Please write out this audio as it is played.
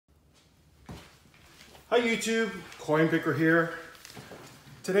Hi YouTube, Coinpicker here.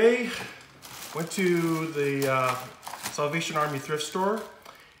 Today, went to the Salvation Army Thrift Store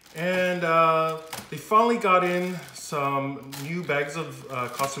and they finally got in some new bags of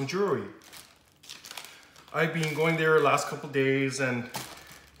custom jewelry. I've been going there the last couple days and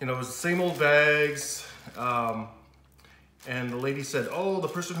it was the same old bags. And the lady said, oh, the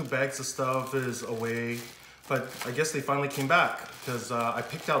person who bags the stuff is away. But I guess they finally came back because I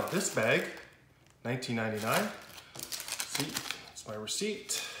picked out this bag. $19.99. See, it's my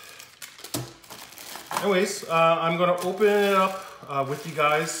receipt. Anyways, I'm gonna open it up with you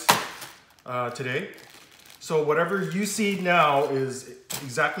guys today. So whatever you see now is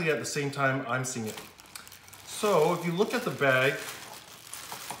exactly at the same time I'm seeing it. So if you look at the bag,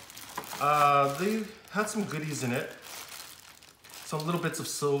 they had some goodies in it. Some little bits of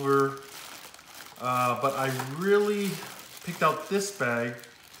silver, but I really picked out this bag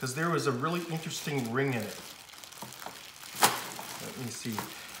because there was a really interesting ring in it. Let me see.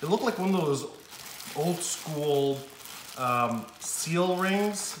 It looked like one of those old school seal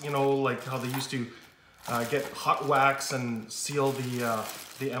rings, like how they used to get hot wax and seal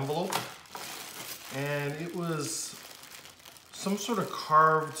the envelope. And it was some sort of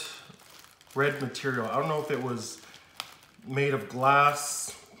carved red material. I don't know if it was made of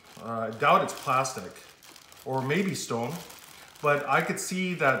glass. I doubt it's plastic or maybe stone. But I could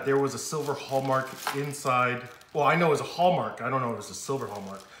see that there was a silver hallmark inside. Well, I know it was a hallmark. I don't know if it was a silver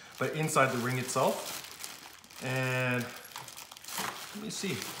hallmark, but inside the ring itself. And let me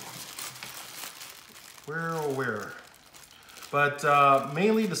see. Where? But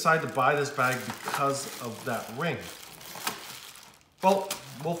mainly decided to buy this bag because of that ring. Well,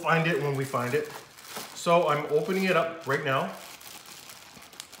 we'll find it when we find it. So I'm opening it up right now.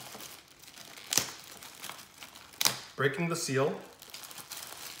 Breaking the seal.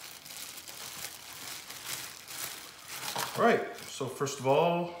 All right, so first of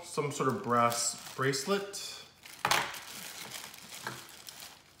all, some sort of brass bracelet.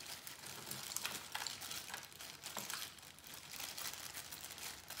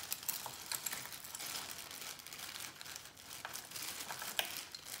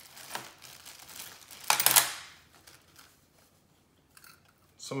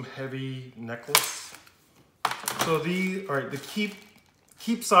 Some heavy necklace. So the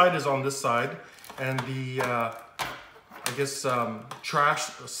keep side is on this side, and the I guess trash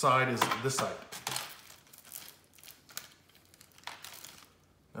side is this side.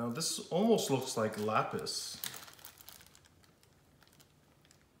 Now this almost looks like lapis.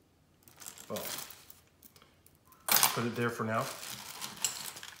 Well, put it there for now.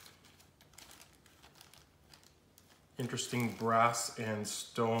 Interesting brass and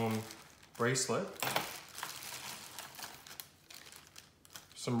stone bracelet.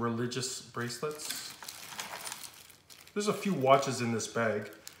 Some religious bracelets. There's a few watches in this bag,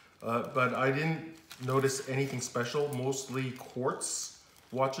 but I didn't notice anything special. Mostly quartz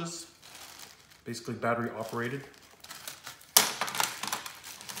watches, basically battery operated.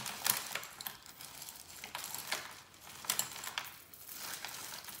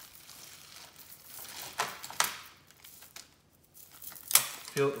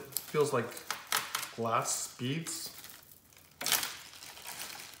 Feels like glass beads.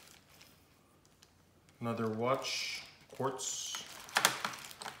 Another watch, quartz.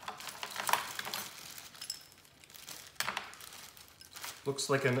 Looks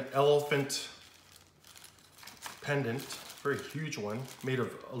like an elephant pendant, very huge one, made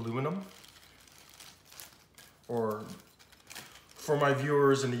of aluminum. Or for my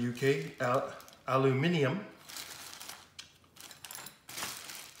viewers in the UK, aluminium.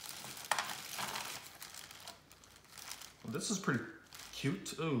 This is pretty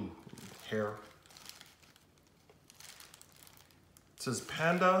cute. Ooh, hair. It says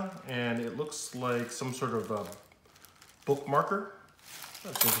Panda, and it looks like some sort of bookmarker.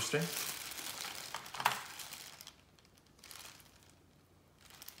 That's interesting.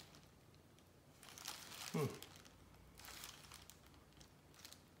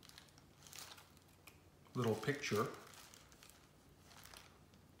 Little picture.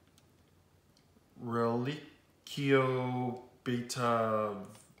 Reliquio Beta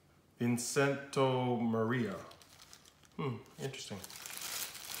Vincento Maria. Interesting.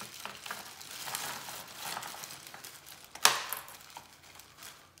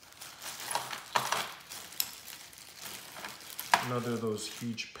 Another of those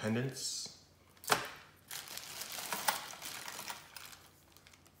huge pendants.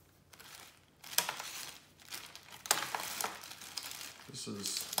 This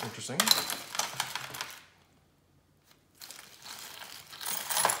is interesting.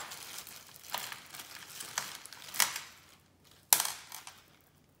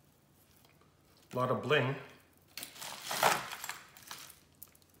 A lot of bling.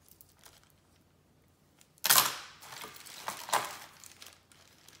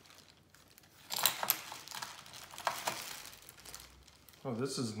 Oh,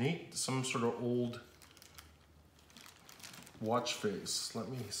 this is neat. Some sort of old watch face. Let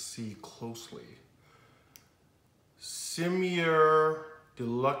me see closely. Simier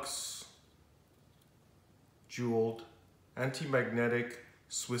Deluxe Jeweled, anti-magnetic,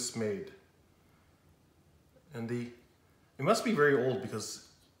 Swiss made. And it must be very old because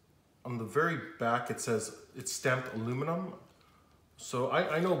on the very back it says it's stamped aluminum. So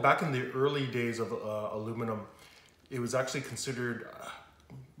I know back in the early days of aluminum, it was actually considered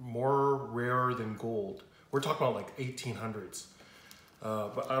more rare than gold. We're talking about like 1800s.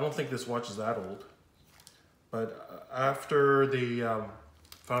 But I don't think this watch is that old. But after they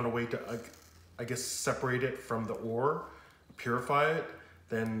found a way to, I guess, separate it from the ore, purify it,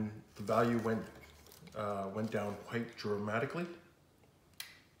 then the value went down quite dramatically.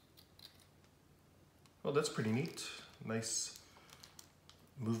 Well, that's pretty neat. Nice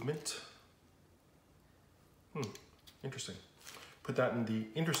movement. Interesting. Put that in the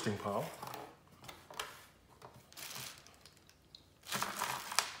interesting pile.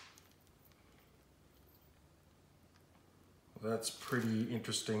 That's pretty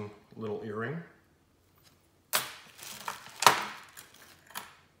interesting little earring.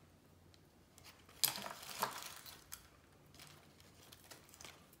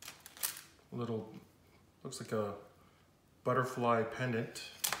 Little, looks like a butterfly pendant.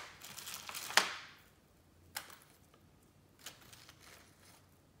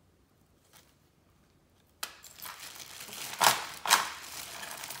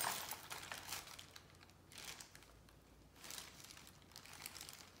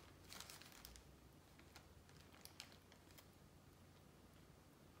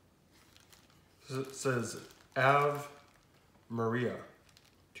 It says Ave Maria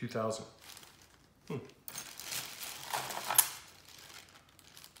 2000.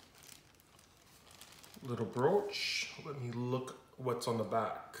 Little brooch. Let me look what's on the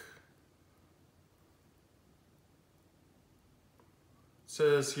back. It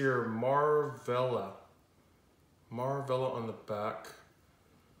says here Marvella. Marvella on the back.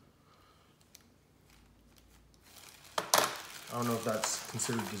 I don't know if that's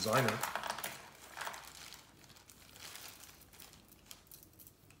considered designer.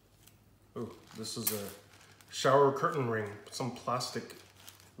 Oh, this is a shower curtain ring, some plastic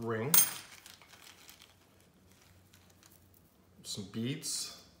ring. Some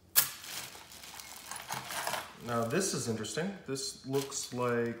beads. Now this is interesting. This looks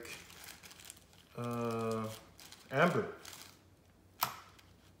like amber.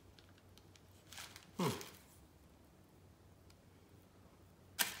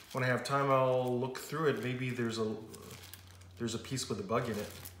 When I have time, I'll look through it. Maybe there's a piece with a bug in it.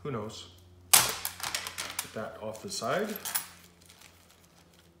 Who knows? Put that off the side.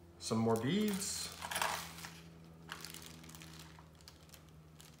 Some more beads.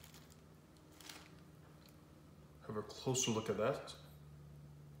 Have a closer look at that.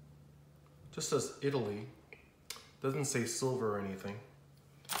 Just says Italy. Doesn't say silver or anything.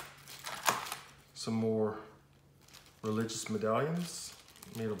 Some more religious medallions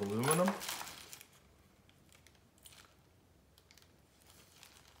made of aluminum.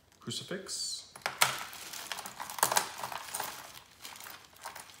 Crucifix.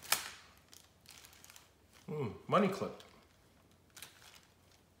 Money clip.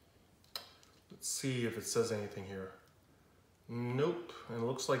 Let's see if it says anything here. Nope, and it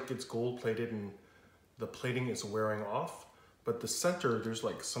looks like it's gold plated and the plating is wearing off, but the center, there's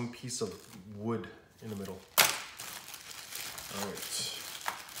like some piece of wood in the middle. All right.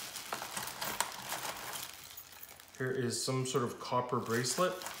 Here is some sort of copper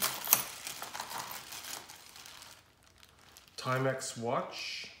bracelet. Timex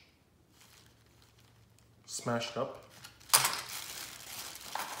watch. Smashed up.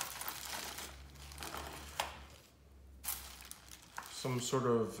 Some sort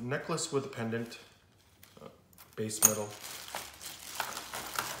of necklace with a pendant. Base metal.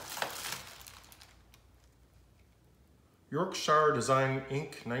 Yorkshire Design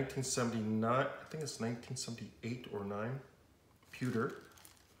Inc. 1979, I think it's 1978 or 9, pewter.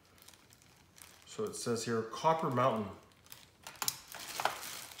 So it says here, Copper Mountain.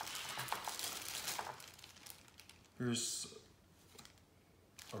 Here's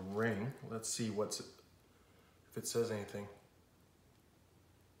a ring. Let's see if it says anything.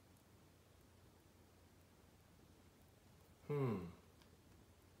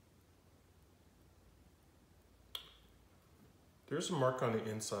 There's a mark on the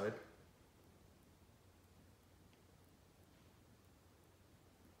inside.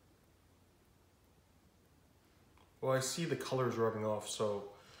 Oh, I see the colors rubbing off, so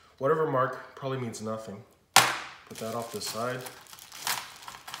whatever mark probably means nothing. Put that off the side.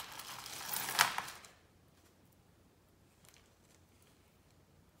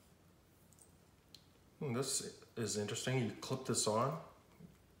 This is interesting. You clip this on.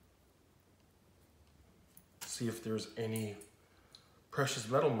 See if there's any precious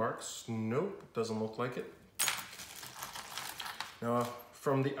metal marks. Nope, doesn't look like it. Now,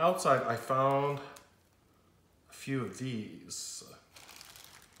 from the outside, I found a few of these.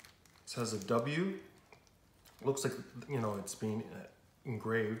 It says a W. Looks like, you know, it's being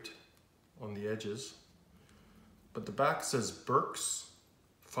engraved on the edges. But the back says Burke's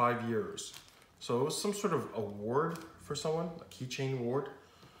 5 years. So it was some sort of award for someone, a keychain award.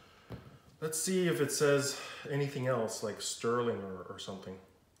 Let's see if it says anything else, like sterling or something.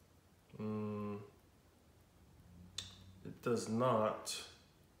 It does not.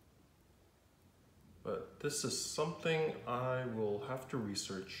 But this is something I will have to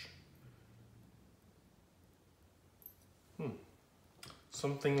research.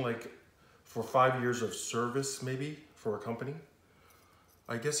 Something like for 5 years of service, maybe, for a company.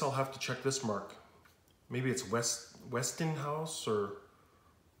 I guess I'll have to check this mark. Maybe it's Westinghouse or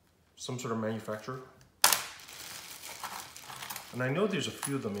some sort of manufacturer. And I know there's a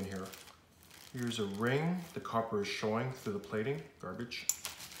few of them in here. Here's a ring. The copper is showing through the plating. Garbage.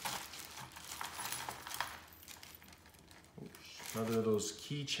 Oops. Another of those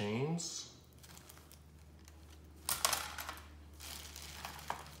keychains.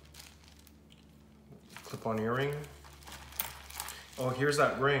 Clip-on earring. Oh, here's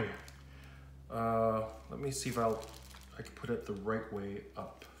that ring. Let me see if I can put it the right way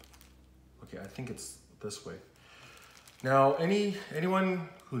up. Okay, I think it's this way. Now, anyone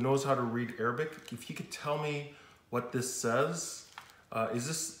who knows how to read Arabic, if you could tell me what this says, is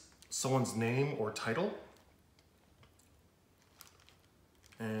this someone's name or title?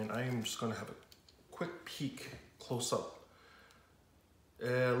 And I am just gonna have a quick peek close up.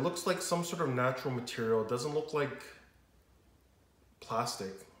 It looks like some sort of natural material. It doesn't look like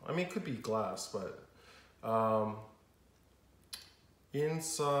plastic. I mean, it could be glass, but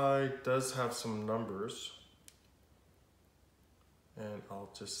inside does have some numbers. And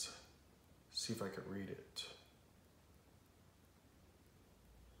I'll just see if I can read it.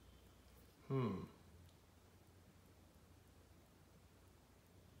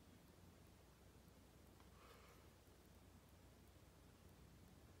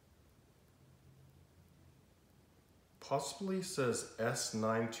 Possibly says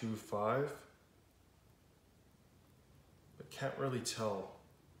S925. But can't really tell.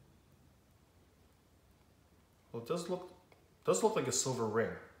 Well, it does look like a silver ring.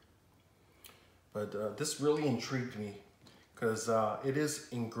 But this really intrigued me because it is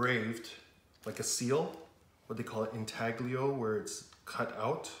engraved like a seal, what they call it intaglio, where it's cut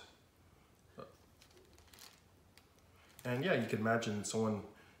out. And yeah, you can imagine someone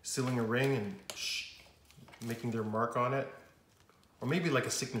sealing a ring and making their mark on it, or maybe like a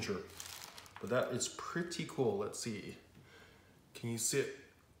signature. But that is pretty cool. Let's see. Can you see it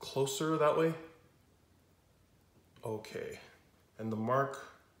closer that way? Okay. And the mark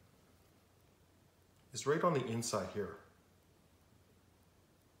is right on the inside here.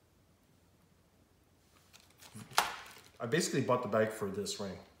 I basically bought the bag for this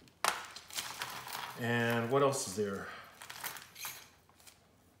ring. And what else is there?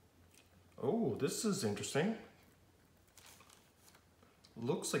 Oh, this is interesting.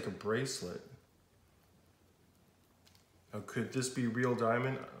 Looks like a bracelet. Now, could this be real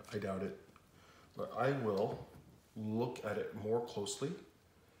diamond? I doubt it. But I will look at it more closely.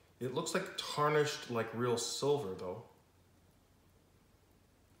 It looks like tarnished like real silver though.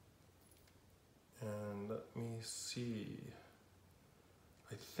 And let me see.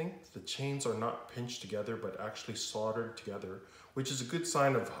 I think the chains are not pinched together, but actually soldered together, which is a good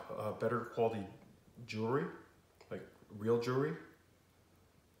sign of better quality jewelry, like real jewelry.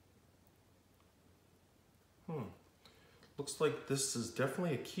 Looks like this is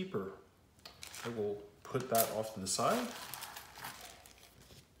definitely a keeper. I will put that off to the side.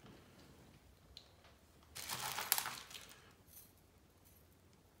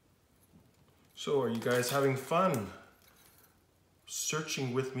 So are you guys having fun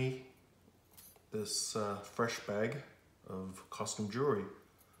searching with me this fresh bag of costume jewelry?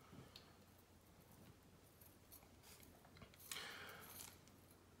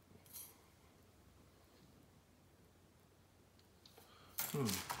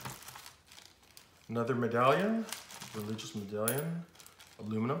 Another medallion, religious medallion,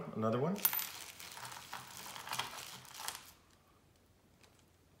 aluminum, another one.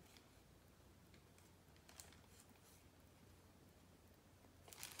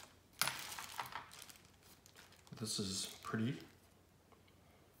 This is pretty,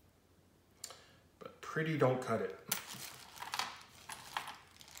 but pretty don't cut it.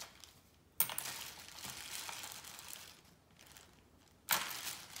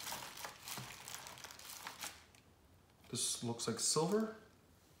 This looks like silver.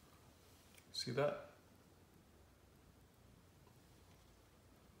 See that?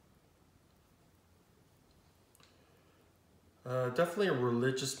 Definitely a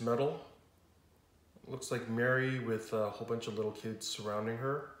religious medal. Looks like Mary with a whole bunch of little kids surrounding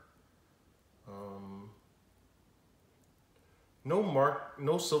her. No mark,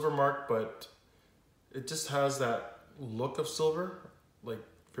 no silver mark, but it just has that look of silver, like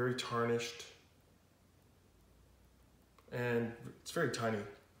very tarnished. And it's very tiny.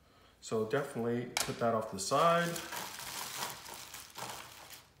 So definitely put that off to the side.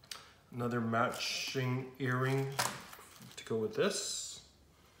 Another matching earring to go with this.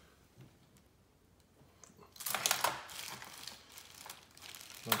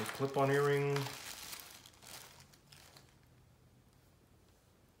 Another clip-on earring.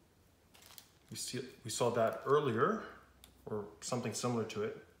 We saw that earlier, or something similar to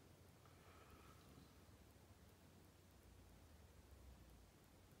it.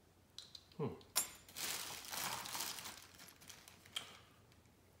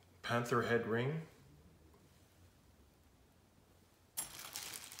 Panther head ring.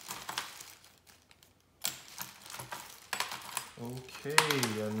 Okay,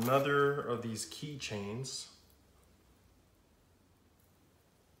 another of these keychains.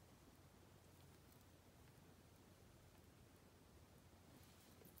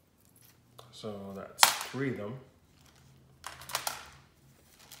 So that's 3 of them.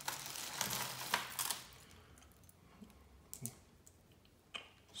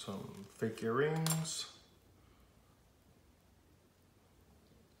 Some fake earrings.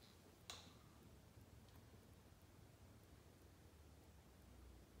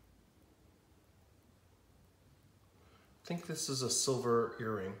 I think this is a silver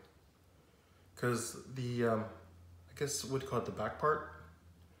earring because the, I guess what do you call it, the back part?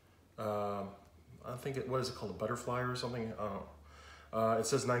 I think what is it called, a butterfly or something? I don't know. It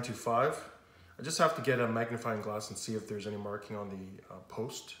says 925. I just have to get a magnifying glass and see if there's any marking on the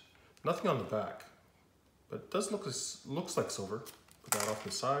post. Nothing on the back, but it does looks like silver. Put that off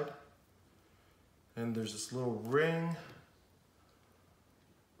the side. And there's this little ring.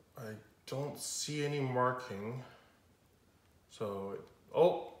 I don't see any marking. So,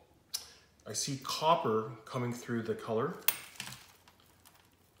 oh, I see copper coming through the color.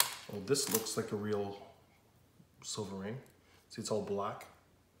 Oh, this looks like a real silver ring. See, it's all black.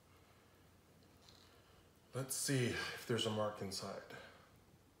 Let's see if there's a mark inside.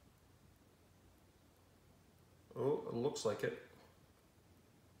 Oh, it looks like it.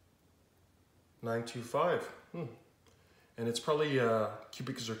 925. And it's probably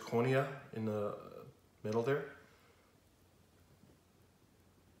cubic zirconia in the middle there.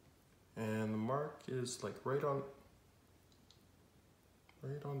 And the mark is like right on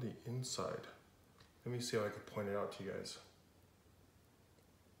the inside. Let me see how I can point it out to you guys.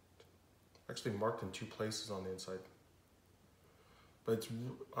 Actually marked in 2 places on the inside. But it's,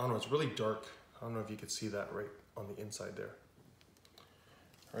 I don't know, it's really dark. I don't know if you can see that right on the inside there.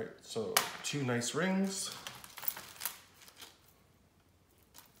 All right, so 2 nice rings.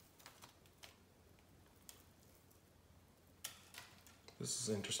 This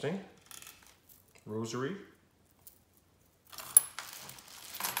is interesting. Rosary.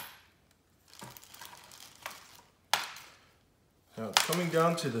 Now it's coming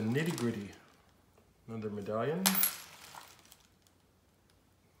down to the nitty-gritty. Another medallion.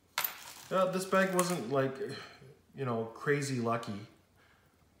 This bag wasn't like, you know, crazy lucky.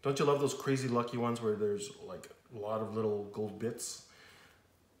 Don't you love those crazy lucky ones where there's like a lot of little gold bits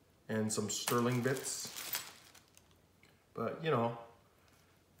and some sterling bits? But you know,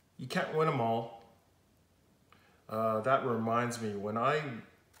 you can't win them all. That reminds me, when I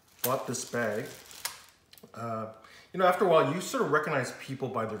bought this bag, you know, after a while, you sort of recognize people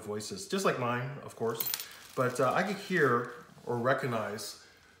by their voices, just like mine, of course. But I could hear or recognize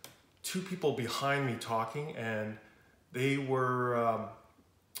 2 people behind me talking, and they were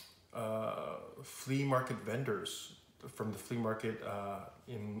flea market vendors from the flea market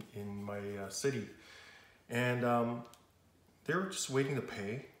in my city. And they were just waiting to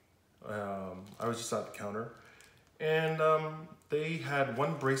pay. I was just at the counter. And they had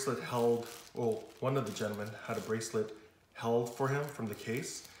one bracelet held, well, one of the gentlemen had a bracelet held for him from the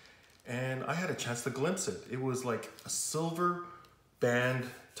case. And I had a chance to glimpse it. It was like a silver band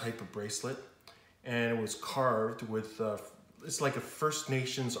type of bracelet. And it was carved with it's like a First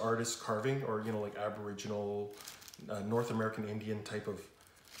Nations artist carving, or, you know, like Aboriginal, North American Indian type of,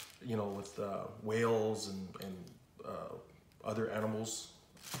 you know, with whales and other animals,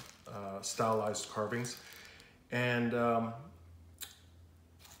 stylized carvings. And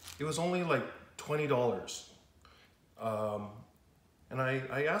it was only like $20. And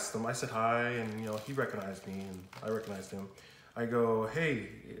I asked him, I said hi, and, you know, he recognized me and I recognized him. I go, hey,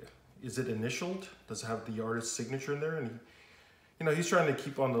 is it initialed? Does it have the artist's signature in there? And he, you know, he's trying to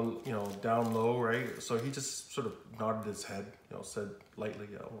keep on the, you know, down low, right? So he just sort of nodded his head, you know, said lightly,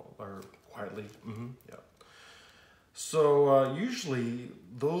 or quietly, yeah. So usually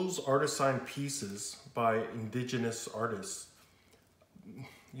those artist signed pieces by indigenous artists,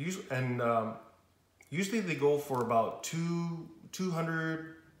 usually they go for about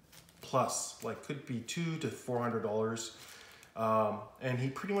 200 plus, like could be $200 to $400. And he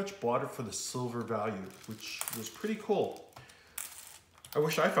pretty much bought it for the silver value, which was pretty cool. I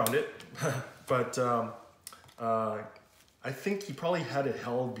wish I found it, but I think he probably had it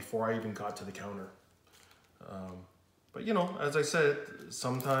held before I even got to the counter. But you know, as I said,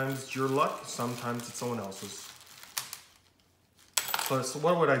 sometimes it's your luck, sometimes it's someone else's. Plus,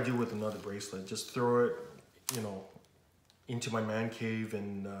 what would I do with another bracelet? Just throw it, you know, into my man cave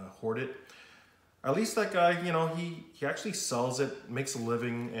and hoard it? At least that guy, you know, he actually sells it, makes a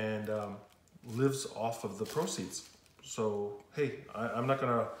living, and lives off of the proceeds. So, hey, I'm not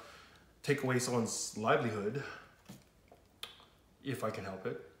gonna take away someone's livelihood if I can help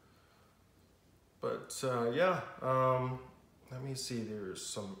it. But yeah, let me see, there's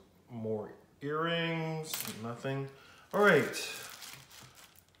some more earrings, nothing. All right,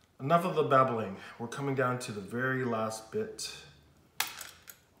 enough of the babbling. We're coming down to the very last bit.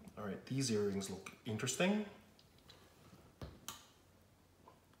 All right, these earrings look interesting.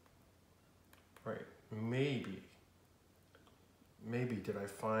 All right, maybe did I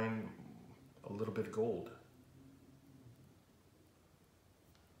find a little bit of gold?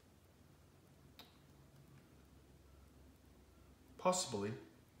 Possibly.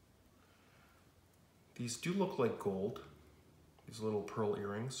 These do look like gold, these little pearl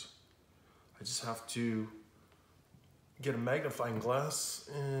earrings. I just have to get a magnifying glass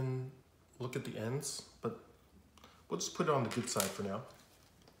and look at the ends, but we'll just put it on the good side for now.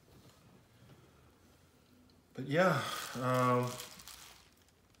 But yeah, I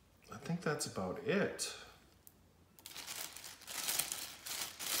think that's about it.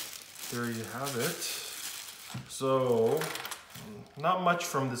 There you have it. So, not much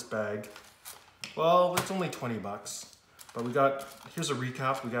from this bag. Well, it's only 20 bucks, but we got, here's a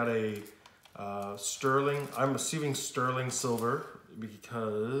recap. We got a sterling, I'm assuming sterling silver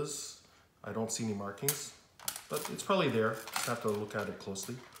because I don't see any markings, but it's probably there. Just have to look at it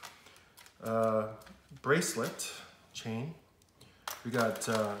closely. Bracelet, chain. We got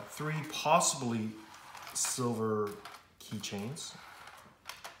 3 possibly silver keychains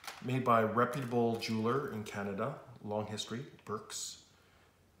made by a reputable jeweler in Canada, long history, Burke's,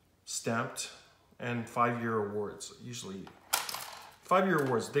 stamped, and 5-year awards. Usually 5-year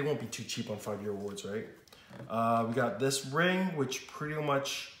awards, they won't be too cheap on 5-year awards, right? We got this ring, which pretty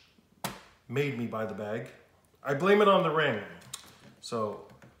much made me buy the bag. I blame it on the ring. So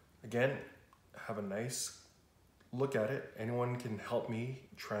again, have a nice look at it. Anyone can help me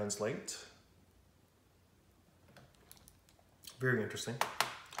translate. Very interesting.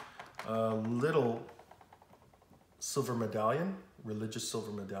 A little silver medallion, religious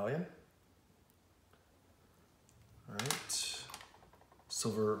silver medallion. All right,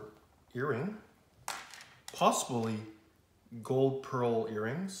 silver earring, possibly gold pearl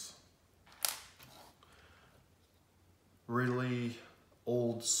earrings. Really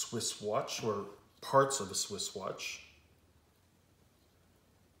old Swiss watch, or parts of a Swiss watch.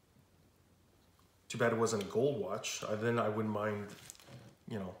 Too bad it wasn't a gold watch. Then I wouldn't mind,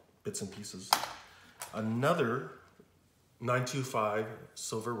 you know, bits and pieces. Another 925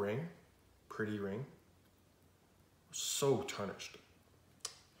 silver ring, pretty ring. So tarnished.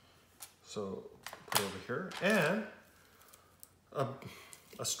 So put it over here. And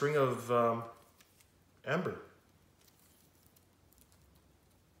a string of amber.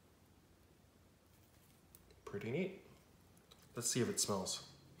 Pretty neat. Let's see if it smells.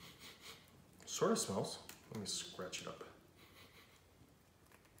 Sort of smells. Let me scratch it up.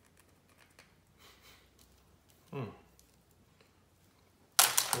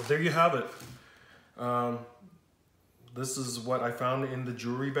 Well, there you have it. This is what I found in the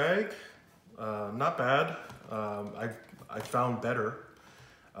jewelry bag. Not bad. I found better.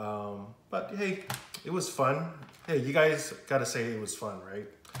 But hey, it was fun. Hey, you guys gotta say it was fun, right?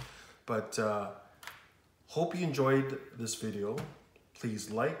 But Hope you enjoyed this video. Please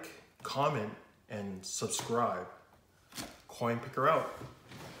like, comment, and subscribe. Coinpicker out.